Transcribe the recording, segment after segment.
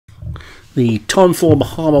The Timeform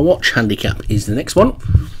Harbour watch handicap is the next one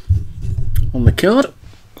on the card,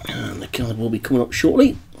 and the card will be coming up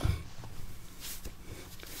shortly.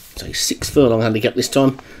 It's a 6 furlong handicap this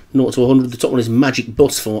time, 0 to 100. The top one is Magic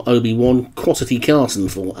Bus for Obi-Wan, Quantity Carson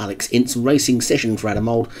for Alex Ince, Racing Session for Adam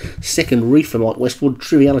Mould, Second Reef for Mike Westwood,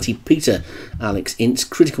 Triviality Peter, Alex Ince,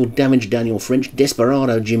 Critical Damage Daniel French,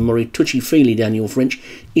 Desperado Jim Murray, Touchy Feely Daniel French,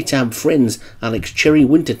 Itab Friends Alex Cherry,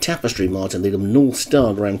 Winter Tapestry Martin Lidham, North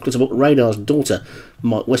Star Graham Clutterbuck, Radar's Daughter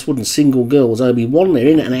Mike Westwood, and Single Girl was Obi-Wan. They're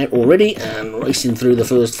in and out already, and racing through the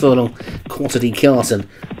first furlong, Quantity Carson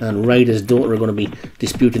and Radar's Daughter are going to be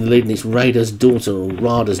disputing the lead, and it's Radar's Daughter, or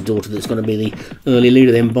Radar's Daughter, that's going to be the early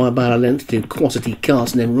leader then by about a length to Quantity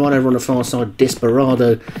Carson. Then right over on the far side,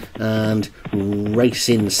 Desperado and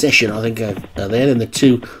Racing Session, I think, are there. Then the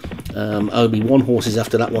two Obi-Wan horses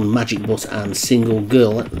after that one, Magic Bus and Single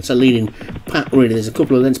Girl. That's a leading pack really. There's a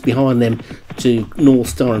couple of lengths behind them to North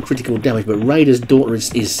Star and Critical Damage, but Radar's Daughter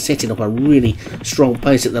is setting up a really strong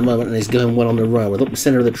pace at the moment and is going well on the road. With up the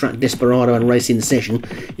centre of the track, Desperado and Racing Session,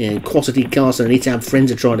 Quantity Carson and Itab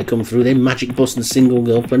Friends are trying to come through. Then Magic Bus and Single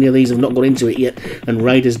Girl, plenty of these have not got into it yet, and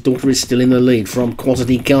Radar's Daughter is still in the lead from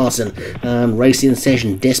Quantity Carson and Racing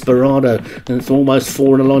Session, Desperado, and it's almost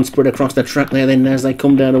 4 in a line spread across the track there then as they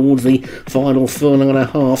come down towards the final furlong and a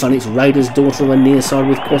half, and it's Radar's Daughter on the near side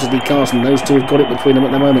with Quantity Carson. Those two have got it between them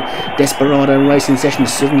at the moment. Desperado and Racing Session.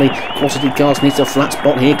 Suddenly Quantity Carson hits a flat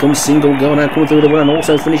spot. Here comes Single Girl now coming through the run,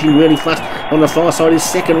 also finishing really flat on the far side is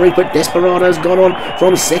Second Reef, but Desperado's gone on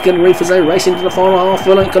from Second Reef as they race into the final half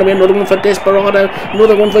furlong. It's going to be another one for Desperado,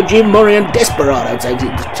 another one for Jim Murray, and Desperado takes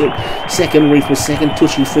it to Second Reef was second,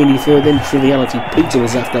 Touchy Feely third, then Triviality Peter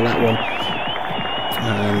was after that one,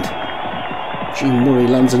 and Jim Murray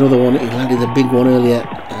lands another one. He landed the big one earlier,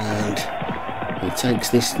 and he takes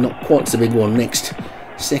this not quite so big one next.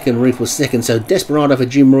 Second Reef was second, so Desperado for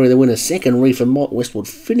Jim Murray the winner. Second Reef for Mike Westwood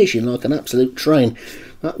finishing like an absolute train.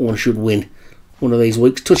 That one should win one of these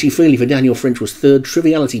weeks. Touchy Feely for Daniel French was third,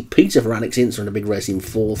 Triviality Peter for Alex Ince in a big race in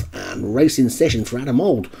fourth, and Racing Session for Adam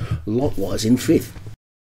Mould likewise in fifth.